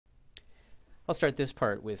I'll start this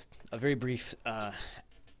part with a very brief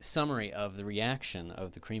summary of the reaction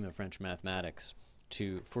of the cream of French mathematics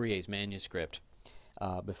to Fourier's manuscript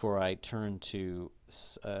before I turn to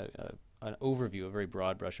an overview, a very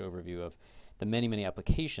broad brush overview of the many, many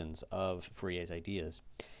applications of Fourier's ideas.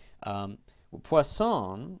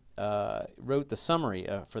 Poisson wrote the summary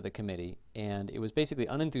for the committee, and it was basically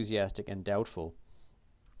unenthusiastic and doubtful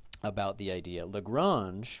about the idea.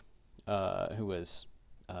 Lagrange, who was,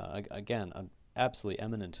 again, an absolutely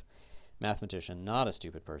eminent mathematician, not a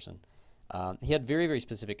stupid person, he had very, very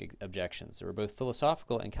specific objections. They were both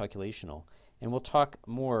philosophical and calculational, and we'll talk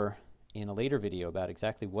more in a later video about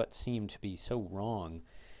exactly what seemed to be so wrong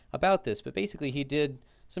about this. But basically, he did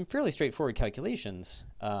some fairly straightforward calculations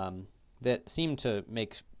that seemed to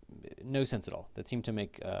make no sense at all, that seemed to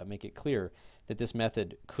make it clear that this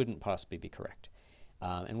method couldn't possibly be correct.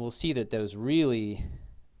 And we'll see that those really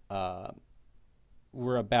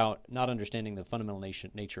were about not understanding the fundamental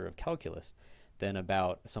nature of calculus than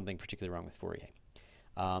about something particularly wrong with Fourier.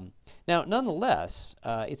 Now, nonetheless,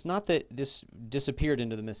 it's not that this disappeared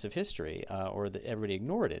into the mists of history or that everybody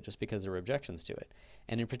ignored it just because there were objections to it.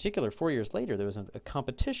 And in particular, 4 years later, there was a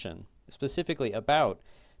competition specifically about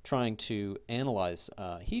trying to analyze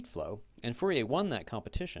heat flow, and Fourier won that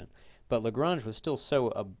competition. But Lagrange was still so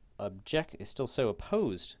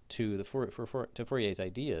opposed to Fourier's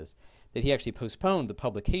ideas that he actually postponed the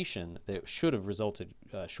publication that should have resulted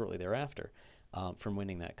shortly thereafter from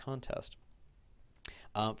winning that contest.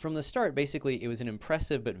 From the start, basically, it was an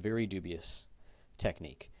impressive but very dubious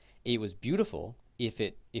technique. It was beautiful if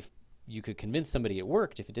you could convince somebody it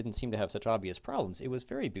worked. If it didn't seem to have such obvious problems, it was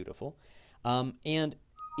very beautiful, and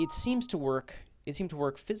it seems to work. It seemed to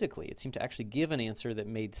work physically. It seemed to actually give an answer that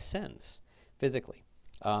made sense physically.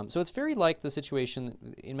 So it's very like the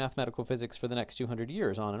situation in mathematical physics for the next 200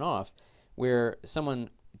 years, on and off, where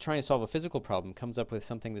someone trying to solve a physical problem comes up with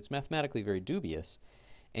something that's mathematically very dubious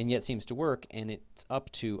and yet seems to work, and it's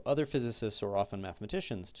up to other physicists or often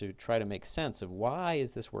mathematicians to try to make sense of why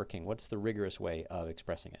is this working, what's the rigorous way of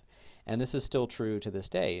expressing it. And this is still true to this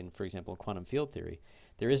day. In, for example, quantum field theory,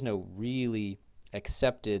 there is no really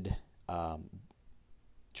accepted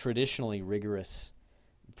traditionally rigorous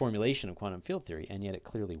formulation of quantum field theory, and yet it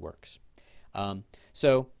clearly works.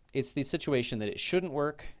 So it's the situation that it shouldn't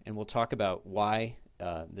work, and we'll talk about why.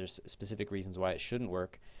 There's specific reasons why it shouldn't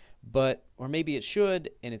work, or maybe it should,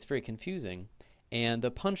 and it's very confusing. And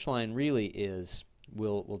the punchline really is,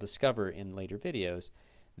 we'll discover in later videos,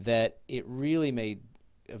 that it really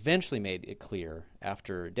eventually made it clear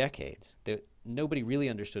after decades that nobody really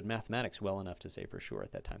understood mathematics well enough to say for sure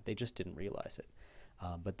at that time. They just didn't realize it.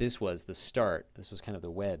 But this was the start. This was kind of the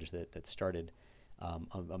wedge that started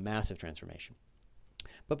a massive transformation.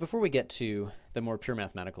 But before we get to the more pure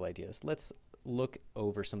mathematical ideas, let's look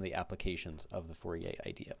over some of the applications of the Fourier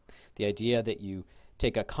idea. The idea that you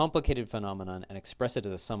take a complicated phenomenon and express it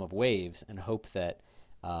as a sum of waves and hope that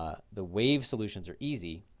the wave solutions are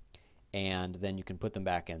easy, and then you can put them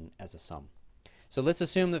back in as a sum. So let's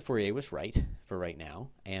assume that Fourier was right for right now,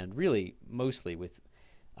 and really mostly with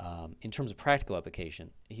in terms of practical application,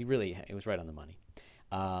 it was right on the money.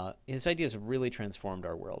 His ideas have really transformed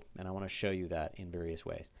our world, and I want to show you that in various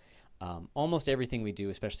ways. Almost everything we do,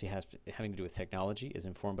 especially having to do with technology, is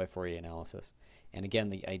informed by Fourier analysis. And again,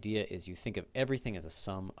 the idea is you think of everything as a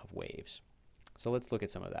sum of waves. So let's look at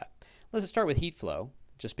some of that. Let's start with heat flow,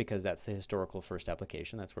 just because that's the historical first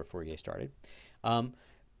application. That's where Fourier started.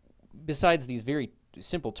 Besides these very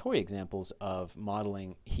simple toy examples of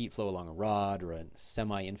modeling heat flow along a rod or a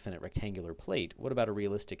semi-infinite rectangular plate, what about a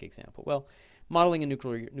realistic example? Well, modeling a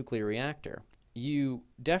nuclear reactor. You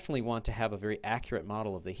definitely want to have a very accurate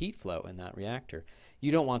model of the heat flow in that reactor.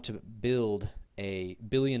 You don't want to build a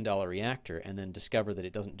billion-dollar reactor and then discover that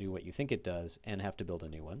it doesn't do what you think it does and have to build a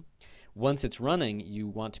new one. Once it's running, you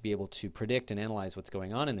want to be able to predict and analyze what's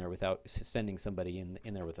going on in there without sending somebody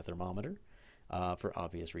in there with a thermometer for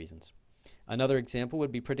obvious reasons. Another example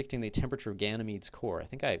would be predicting the temperature of Ganymede's core. I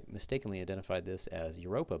think I mistakenly identified this as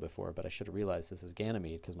Europa before, but I should have realized this is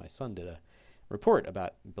Ganymede because my son did a report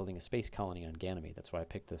about building a space colony on Ganymede. That's why I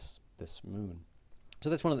picked this moon. So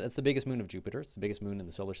that's the biggest moon of Jupiter. It's the biggest moon in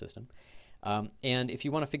the solar system. And if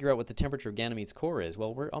you want to figure out what the temperature of Ganymede's core is,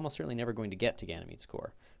 well, we're almost certainly never going to get to Ganymede's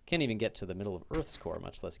core. Can't even get to the middle of Earth's core,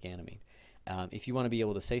 much less Ganymede. If you want to be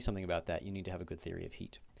able to say something about that, you need to have a good theory of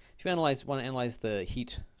heat. If you want to analyze the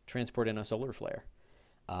heat transport in a solar flare,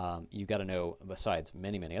 you've got to know, besides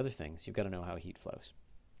many, many other things, you've got to know how heat flows.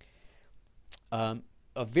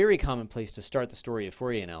 A very common place to start the story of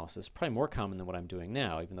Fourier analysis, probably more common than what I'm doing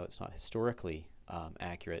now, even though it's not historically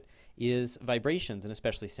accurate, is vibrations, and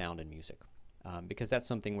especially sound and music. because that's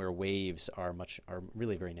something where waves are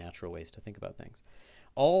really very natural ways to think about things.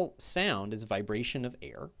 All sound is vibration of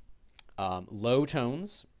air. Low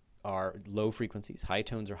tones are low frequencies. High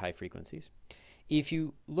tones are high frequencies. If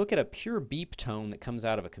you look at a pure beep tone that comes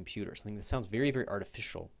out of a computer, something that sounds very, very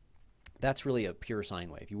artificial, that's really a pure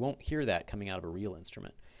sine wave. You won't hear that coming out of a real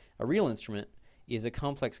instrument. A real instrument is a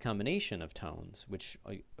complex combination of tones, which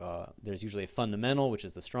there's usually a fundamental, which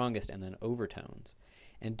is the strongest, and then overtones.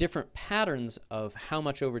 And different patterns of how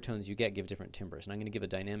much overtones you get give different timbres. And I'm going to give a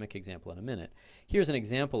dynamic example in a minute. Here's an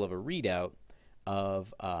example of a readout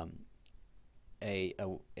of an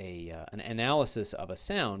analysis of a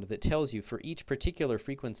sound that tells you for each particular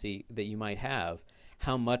frequency that you might have,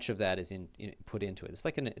 how much of that is put into it.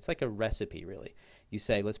 It's like a recipe, really. You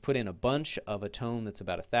say, let's put in a bunch of a tone that's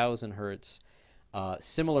about 1,000 hertz,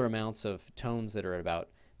 similar amounts of tones that are at about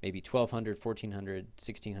maybe 1,200, 1,400,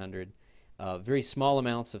 1,600, very small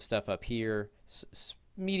amounts of stuff up here,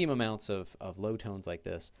 medium amounts of low tones like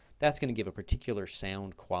this. That's going to give a particular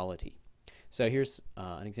sound quality. So here's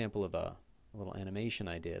an example of a little animation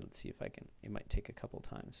I did. Let's see if I can. It might take a couple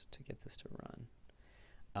times to get this to run.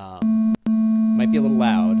 Might be a little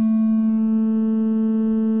loud.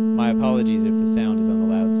 My apologies if the sound is on the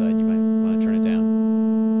loud side. You might want to turn it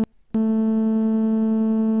down.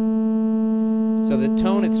 So the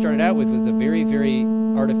tone it started out with was a very, very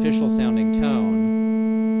artificial sounding tone.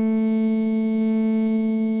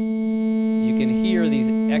 You can hear these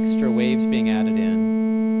extra waves being added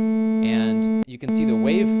in, and you can see the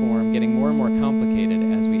waveform getting more and more complicated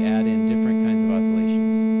as we add in different kinds of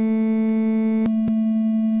oscillations.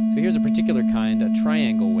 So here's a particular kind, a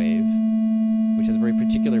triangle wave, which has a very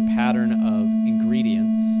particular pattern of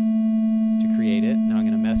ingredients to create it. Now I'm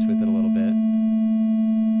going to mess with it a little bit,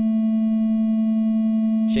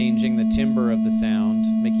 changing the timbre of the sound,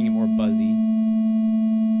 making it more buzzy.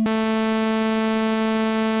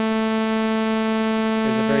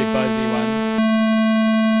 Here's a very buzzy one.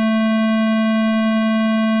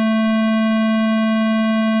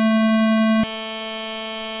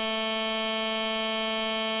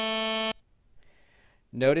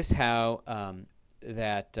 Notice how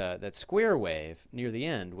that square wave near the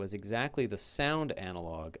end was exactly the sound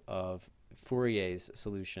analog of Fourier's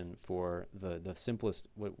solution for the simplest,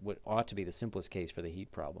 what ought to be the simplest case for the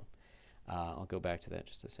heat problem. I'll go back to that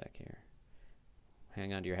just a sec here.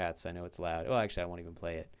 Hang on to your hats. I know it's loud. Oh, actually, I won't even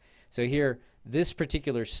play it. So here, this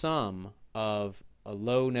particular sum of a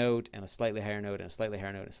low note and a slightly higher note and a slightly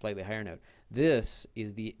higher note and a slightly higher note, this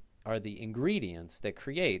is are the ingredients that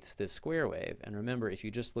creates this square wave. And remember, if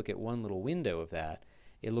you just look at one little window of that,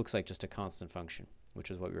 it looks like just a constant function,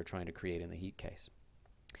 which is what we were trying to create in the heat case.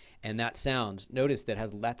 And that sound, notice that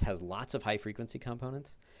has lots of high frequency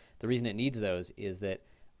components. The reason it needs those is that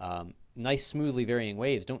nice smoothly varying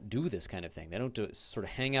waves don't do this kind of thing. They don't sort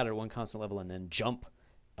of hang out at one constant level and then jump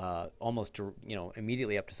almost to,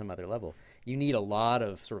 immediately up to some other level. You need a lot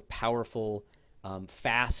of sort of powerful,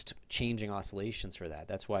 fast changing oscillations for that.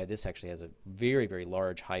 That's why this actually has a very, very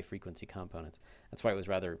large high frequency components. That's why it was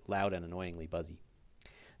rather loud and annoyingly buzzy.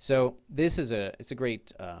 So this is it's a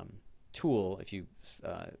great tool. If you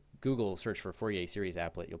Google search for Fourier series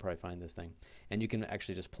applet, you'll probably find this thing. And you can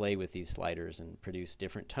actually just play with these sliders and produce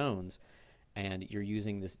different tones. And you're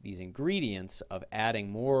using these ingredients of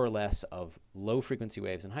adding more or less of low frequency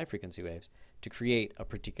waves and high frequency waves to create a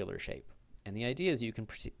particular shape. And the idea is you can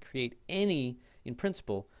create any, in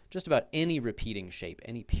principle, just about any repeating shape,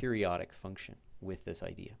 any periodic function with this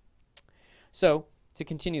idea. So to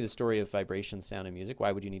continue the story of vibration, sound, and music,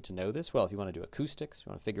 why would you need to know this? Well, if you want to do acoustics, you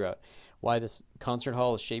want to figure out why this concert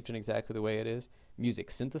hall is shaped in exactly the way it is, music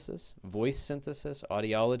synthesis, voice synthesis,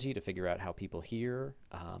 audiology to figure out how people hear,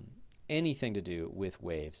 anything to do with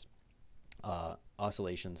waves,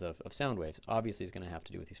 oscillations of sound waves, obviously is going to have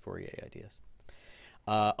to do with these Fourier ideas.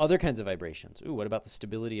 Other kinds of vibrations. Ooh, what about the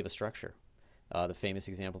stability of a structure? The famous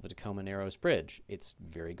example of the Tacoma-Narrows Bridge. It's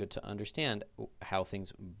very good to understand how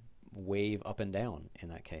things wave up and down in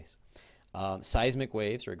that case. Seismic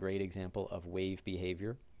waves are a great example of wave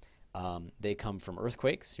behavior. They come from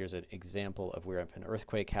earthquakes. Here's an example of where if an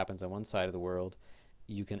earthquake happens on one side of the world,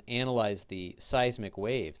 you can analyze the seismic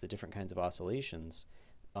waves, the different kinds of oscillations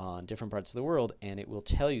on different parts of the world, and it will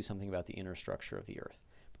tell you something about the inner structure of the Earth.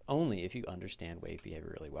 But only if you understand wave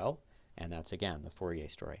behavior really well, and that's, again, the Fourier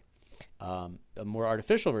story. A more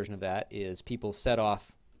artificial version of that is people set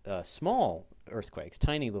off small earthquakes,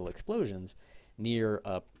 tiny little explosions, near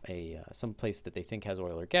some place that they think has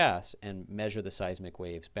oil or gas and measure the seismic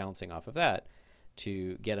waves bouncing off of that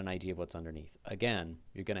to get an idea of what's underneath. Again,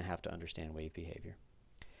 you're going to have to understand wave behavior.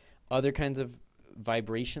 Other kinds of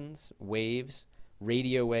vibrations, waves,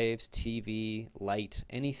 radio waves, TV, light,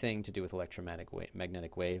 anything to do with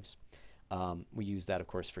electromagnetic waves. We use that, of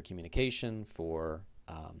course, for communication, for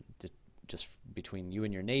just between you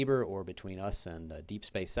and your neighbor, or between us and deep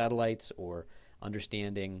space satellites, or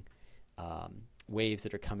understanding waves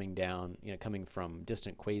that are coming down, coming from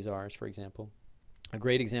distant quasars, for example. A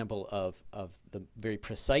great example of the very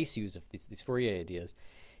precise use of these Fourier ideas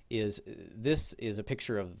is this is a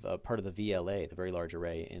picture of part of the VLA, the Very Large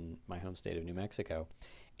Array, in my home state of New Mexico.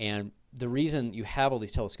 And the reason you have all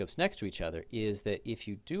these telescopes next to each other is that if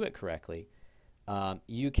you do it correctly,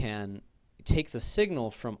 you can take the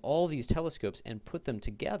signal from all these telescopes and put them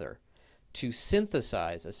together to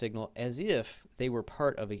synthesize a signal as if they were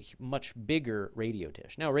part of a much bigger radio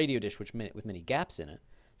dish. Now, a radio dish with many gaps in it,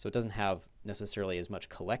 so it doesn't have necessarily as much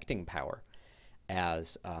collecting power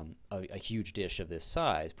as a huge dish of this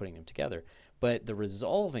size, putting them together. But the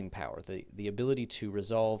resolving power, the ability to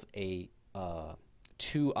resolve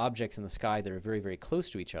two objects in the sky that are very, very close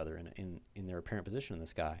to each other in their apparent position in the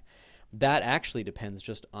sky, that actually depends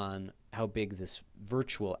just on how big this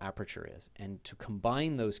virtual aperture is. And to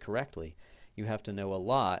combine those correctly, you have to know a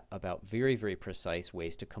lot about very, very precise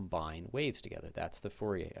ways to combine waves together. That's the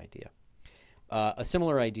Fourier idea. A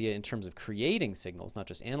similar idea in terms of creating signals, not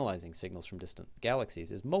just analyzing signals from distant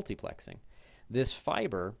galaxies, is multiplexing. This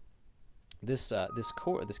fiber, this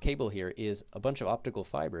cable here, is a bunch of optical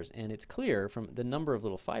fibers, and it's clear from the number of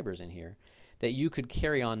little fibers in here that you could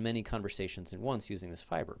carry on many conversations at once using this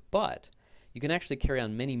fiber. But you can actually carry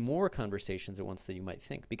on many more conversations at once than you might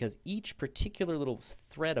think, because each particular little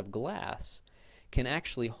thread of glass can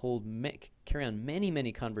actually carry on many,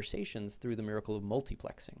 many conversations through the miracle of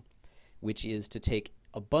multiplexing, which is to take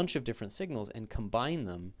a bunch of different signals and combine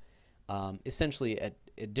them essentially at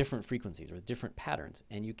different frequencies or different patterns.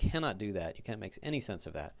 And you cannot do that. You can't make any sense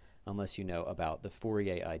of that unless you know about the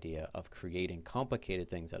Fourier idea of creating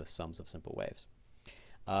complicated things out of sums of simple waves.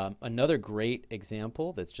 Another great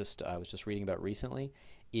example that's I was just reading about recently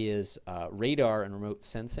is radar and remote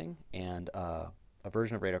sensing, and a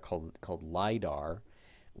version of radar called LiDAR,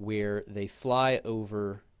 where they fly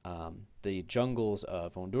over the jungles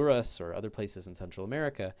of Honduras or other places in Central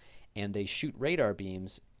America, and they shoot radar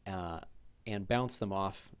beams and bounce them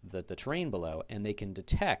off the terrain below, and they can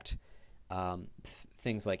detect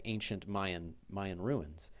things like ancient Mayan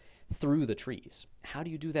ruins through the trees. How do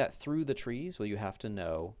you do that through the trees? Well, you have to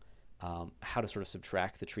know how to sort of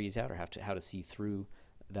subtract the trees out, or how to see through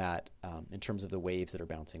that in terms of the waves that are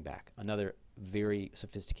bouncing back. Another very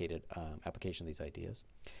sophisticated application of these ideas.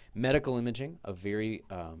 Medical imaging, a very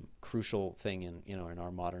crucial thing in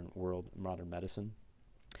our modern world, modern medicine.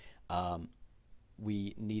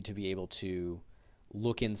 We need to be able to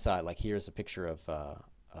look inside. Like, here's a picture of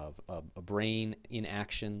a brain in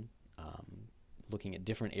action, looking at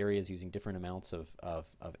different areas using different amounts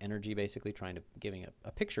of energy, basically giving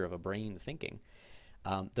a picture of a brain thinking.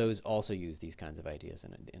 Those also use these kinds of ideas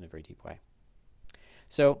in a very deep way.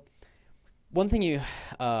 So one thing you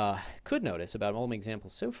could notice about all my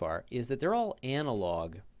examples so far is that they're all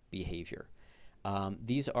analog behavior.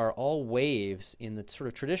 These are all waves in the sort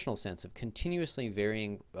of traditional sense of continuously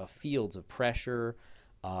varying fields of pressure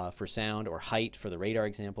for sound, or height for the radar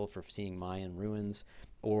example for seeing Mayan ruins,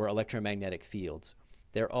 or electromagnetic fields.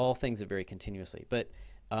 They're all things that vary continuously. But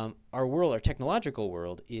our world, our technological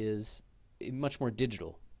world, is much more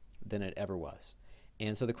digital than it ever was.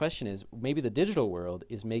 And so the question is, maybe the digital world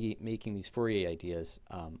is making these Fourier ideas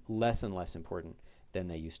less and less important than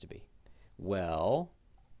they used to be. Well,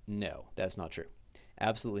 no, that's not true.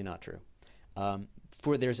 Absolutely not true.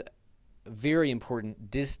 There's very important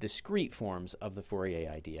discrete forms of the Fourier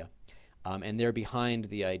idea, and they're behind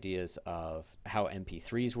the ideas of how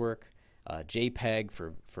MP3s work, JPEG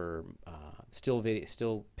for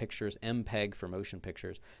still pictures, MPEG for motion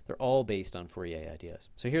pictures. They're all based on Fourier ideas.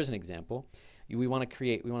 So here's an example. We want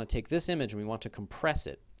to take this image and we want to compress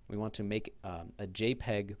it. We want to make a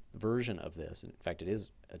JPEG version of this. In fact, it is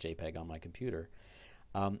a JPEG on my computer.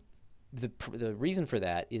 The reason for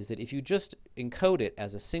that is that if you just encode it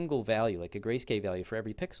as a single value, like a grayscale value for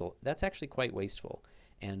every pixel, that's actually quite wasteful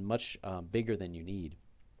and much bigger than you need.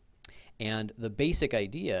 And the basic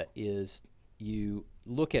idea is you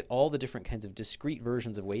look at all the different kinds of discrete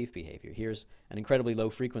versions of wave behavior. Here's an incredibly low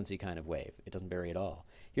frequency kind of wave. It doesn't vary at all.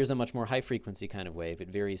 Here's a much more high frequency kind of wave. It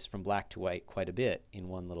varies from black to white quite a bit in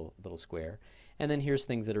one little square. And then here's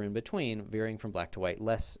things that are in between, varying from black to white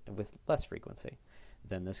with less frequency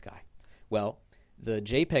than this guy. Well, the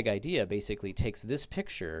JPEG idea basically takes this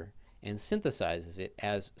picture and synthesizes it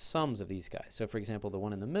as sums of these guys. So for example, the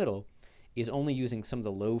one in the middle is only using some of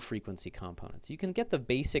the low frequency components. You can get the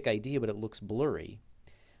basic idea, but it looks blurry.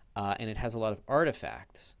 and it has a lot of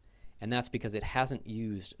artifacts, and that's because it hasn't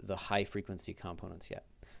used the high frequency components yet.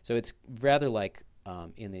 So it's rather like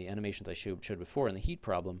in the animations I showed before in the heat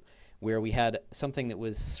problem, where we had something that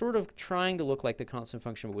was sort of trying to look like the constant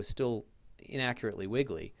function but was still inaccurately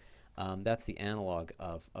wiggly. That's the analog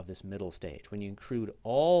of this middle stage. When you include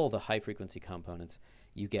all the high frequency components,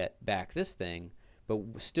 you get back this thing, but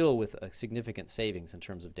still with a significant savings in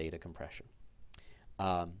terms of data compression.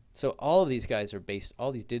 So all of these guys are based,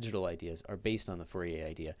 all these digital ideas are based on the Fourier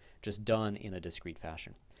idea, just done in a discrete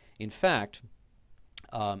fashion. In fact,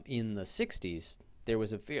 in the 60s, there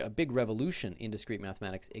was a big revolution in discrete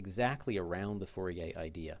mathematics exactly around the Fourier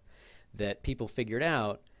idea, that people figured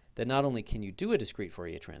out that not only can you do a discrete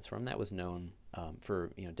Fourier transform, that was known for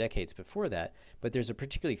decades before that, but there's a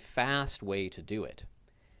particularly fast way to do it,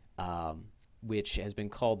 which has been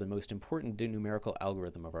called the most important numerical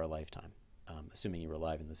algorithm of our lifetime. Assuming you were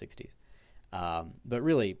alive in the 60s, but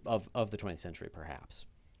really of the 20th century perhaps.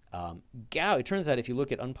 Gauss, it turns out if you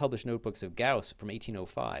look at unpublished notebooks of Gauss from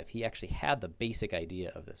 1805, he actually had the basic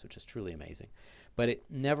idea of this, which is truly amazing. But it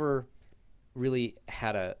never really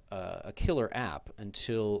had a killer app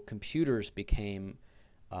until computers became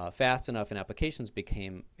fast enough and applications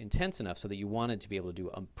became intense enough so that you wanted to be able to do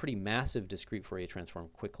a pretty massive discrete Fourier transform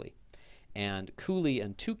quickly. And Cooley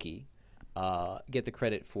and Tukey get the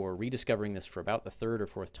credit for rediscovering this for about the third or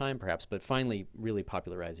fourth time perhaps, but finally really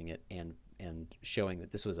popularizing it and showing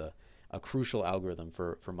that this was a crucial algorithm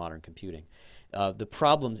for modern computing. The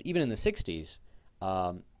problems, even in the 60s,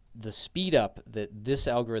 the speed up that this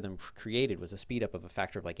algorithm created was a speed up of a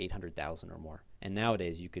factor of like 800,000 or more. And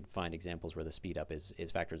nowadays you could find examples where the speed up is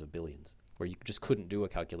factors of billions, where you just couldn't do a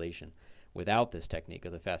calculation without this technique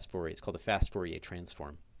of the fast Fourier. It's called the fast Fourier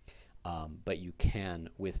transform. But you can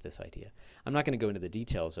with this idea. I'm not going to go into the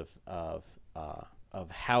details of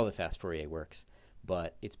how the fast Fourier works,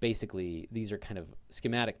 but it's basically, these are kind of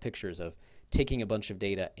schematic pictures of taking a bunch of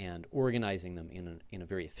data and organizing them in a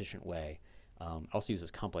very efficient way. Also uses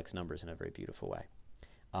complex numbers in a very beautiful way.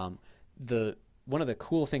 One of the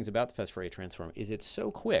cool things about the fast Fourier transform is it's so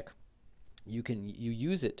quick. You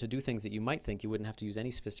use it to do things that you might think you wouldn't have to use any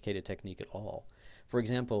sophisticated technique at all. For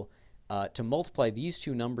example, to multiply these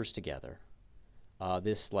two numbers together,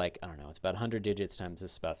 this, like, I don't know, it's about 100 digits times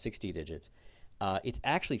this about 60 digits. It's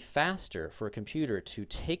actually faster for a computer to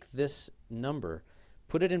take this number,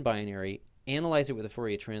 put it in binary, analyze it with a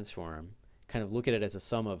Fourier transform, kind of look at it as a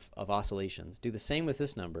sum of oscillations, do the same with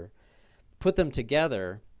this number, put them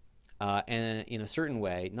together and in a certain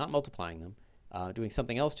way, not multiplying them, doing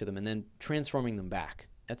something else to them, and then transforming them back.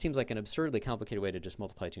 That seems like an absurdly complicated way to just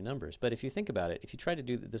multiply two numbers. But if you think about it, if you try to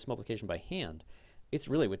do this multiplication by hand, it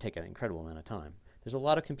really would take an incredible amount of time. There's a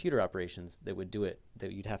lot of computer operations that would do it,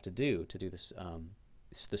 that you'd have to do this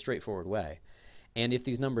the straightforward way. And if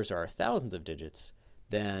these numbers are thousands of digits,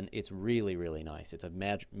 then it's really, really nice. It's a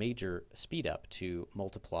major speed up to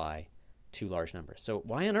multiply two large numbers. So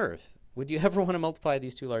why on earth would you ever want to multiply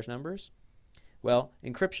these two large numbers? Well,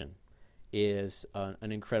 encryption is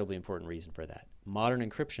an incredibly important reason for that. Modern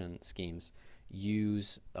encryption schemes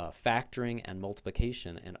use factoring and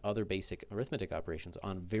multiplication and other basic arithmetic operations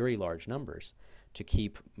on very large numbers to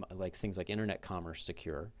keep things like internet commerce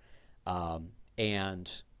secure. So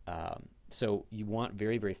you want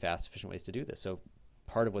very, very fast, efficient ways to do this. So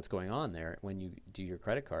part of what's going on there when you do your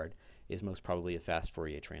credit card is most probably a fast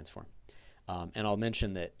Fourier transform. And I'll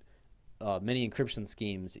mention that many encryption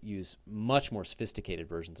schemes use much more sophisticated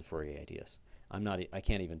versions of Fourier ideas. I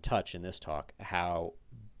can't even touch in this talk how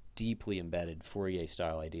deeply embedded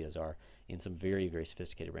Fourier-style ideas are in some very, very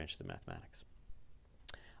sophisticated branches of mathematics.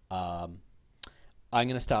 I'm going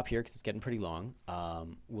to stop here because it's getting pretty long.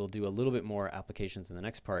 We'll do a little bit more applications in the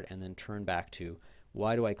next part and then turn back to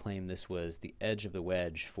why do I claim this was the edge of the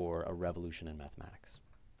wedge for a revolution in mathematics.